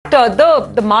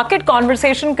the market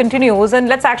conversation continues, and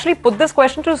let's actually put this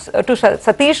question to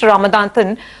Satish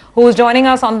Ramanathan, who is joining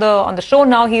us on the show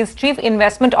now. He is Chief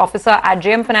Investment Officer at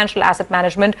JM Financial Asset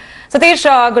Management. Satish,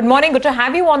 good morning. Good to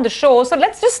have you on the show. So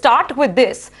let's just start with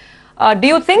this. Do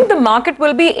you think the market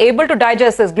will be able to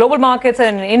digest this? Global markets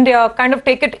and India kind of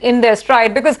take it in their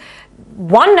stride, because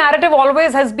one narrative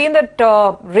always has been that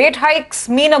rate hikes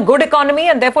mean a good economy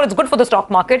and therefore it's good for the stock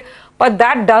market. But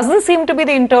that doesn't seem to be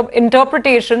the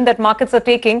interpretation that markets are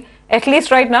taking, at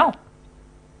least right now.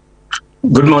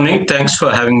 Good morning. Thanks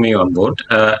for having me on board.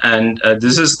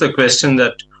 This is the question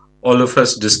that all of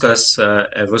us discuss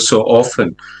ever so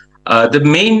often. The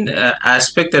main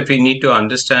aspect that we need to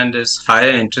understand is higher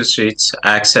interest rates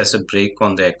acts as a brake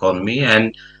on the economy,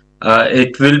 and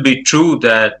it will be true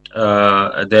that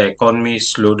the economy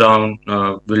slowdown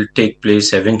will take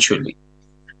place eventually.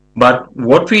 But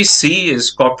what we see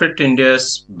is corporate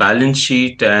India's balance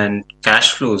sheet and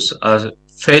cash flows are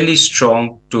fairly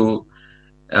strong to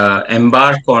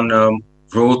embark on a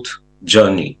growth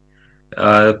journey.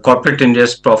 Corporate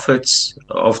India's profits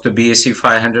of the BSE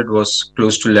 500 was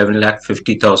close to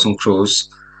 11,50,000 crores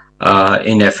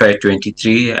in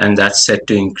FY23, and that's set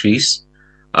to increase.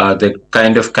 The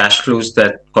kind of cash flows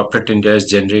that corporate India is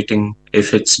generating,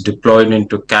 if it's deployed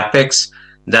into capex,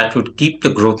 that would keep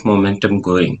the growth momentum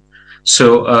going.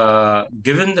 So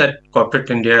given that corporate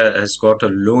India has got a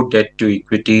low debt to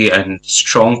equity and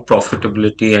strong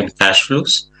profitability and cash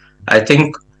flows, I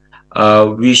think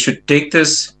we should take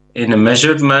this in a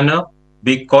measured manner,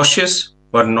 be cautious,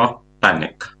 but not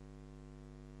panic.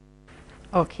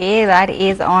 Okay, that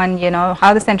is on,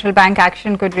 how the central bank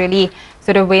action could really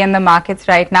sort of weigh in the markets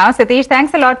right now. Satish,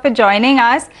 thanks a lot for joining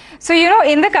us. So,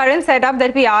 in the current setup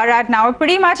that we are at now,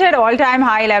 pretty much at all-time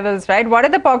high levels, right? What are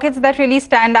the pockets that really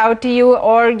stand out to you,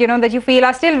 or, that you feel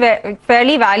are still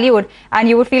fairly valued and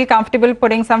you would feel comfortable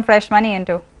putting some fresh money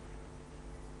into?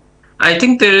 I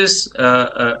think there is,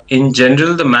 in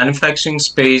general, the manufacturing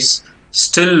space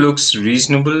still looks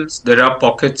reasonable. There are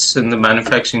pockets in the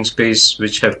manufacturing space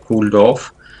which have cooled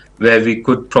off, where we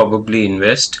could probably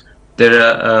invest. There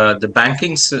are the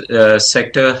banking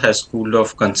sector has cooled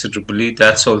off considerably.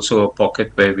 That's also a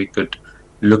pocket where we could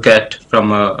look at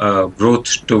from a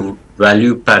growth to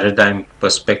value paradigm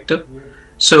perspective.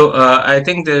 So I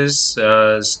think there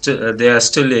are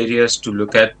still areas to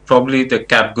look at. Probably the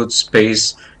cap goods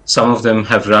space. Some of them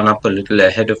have run up a little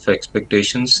ahead of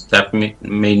expectations. That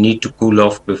may need to cool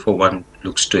off before one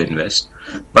looks to invest.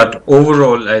 But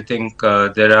overall, I think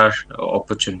there are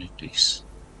opportunities.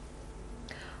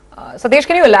 Satish,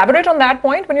 can you elaborate on that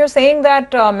point when you're saying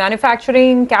that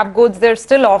manufacturing, cap goods, they're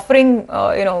still offering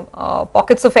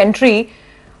pockets of entry?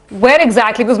 Where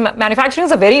exactly? Because manufacturing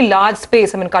is a very large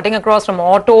space. I mean, cutting across from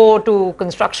auto to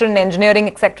construction, engineering,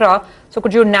 etc. So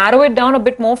could you narrow it down a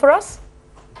bit more for us?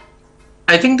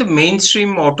 I think the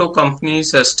mainstream auto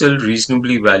companies are still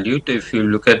reasonably valued. If you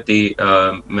look at the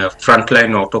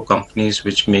frontline auto companies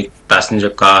which make passenger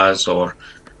cars or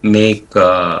make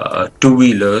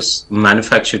two-wheelers,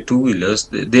 manufacture two-wheelers,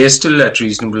 they're still at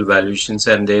reasonable valuations,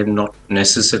 and they've not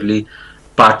necessarily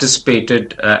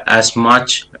participated as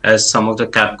much as some of the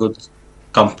cap goods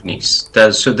companies.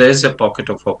 So there's a pocket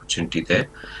of opportunity there.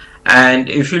 And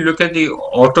if you look at the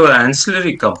auto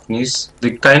ancillary companies,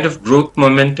 the kind of growth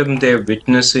momentum they're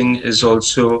witnessing is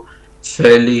also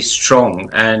fairly strong,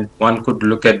 and one could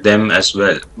look at them as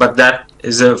well. But that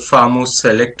is a far more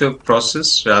selective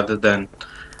process rather than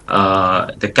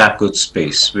the cap goods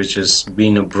space, which has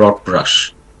been a broad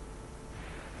brush.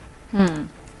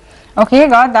 Okay,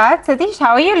 got that. Satish,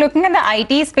 how are you looking at the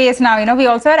IT space now? We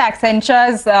also had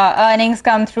Accenture's earnings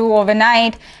come through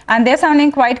overnight, and they're sounding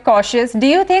quite cautious. Do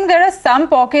you think there are some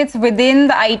pockets within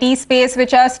the IT space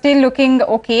which are still looking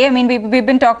okay? I mean, we've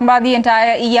been talking about the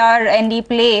entire ER&D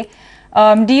play.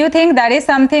 Do you think that is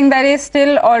something that is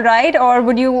still all right, or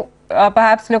would you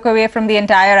perhaps look away from the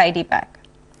entire IT pack?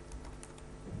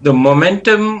 The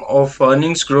momentum of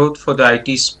earnings growth for the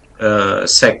IT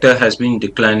sector has been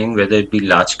declining, whether it be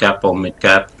large cap or mid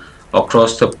cap,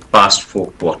 across the past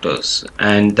 4 quarters,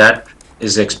 and that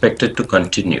is expected to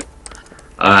continue.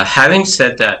 Having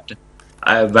said that,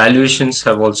 valuations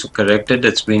have also corrected.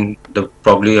 It's been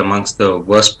probably amongst the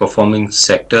worst performing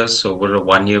sectors over a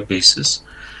 1-year basis,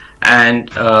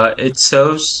 and it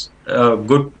serves a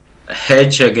good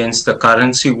hedge against the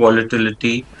currency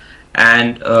volatility,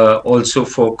 and also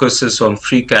focuses on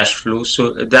free cash flow.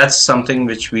 So that's something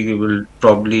which we will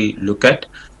probably look at.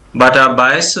 But our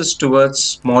bias is towards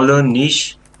smaller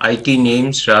niche IT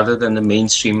names rather than the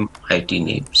mainstream IT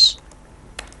names.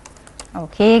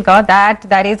 Okay, got that.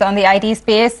 That is on the IT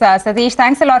space. Satish,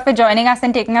 thanks a lot for joining us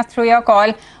and taking us through your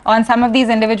call on some of these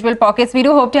individual pockets. We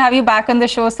do hope to have you back on the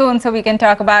show soon so we can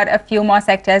talk about a few more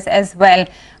sectors as well.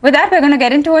 With that, we're going to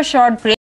get into a short break.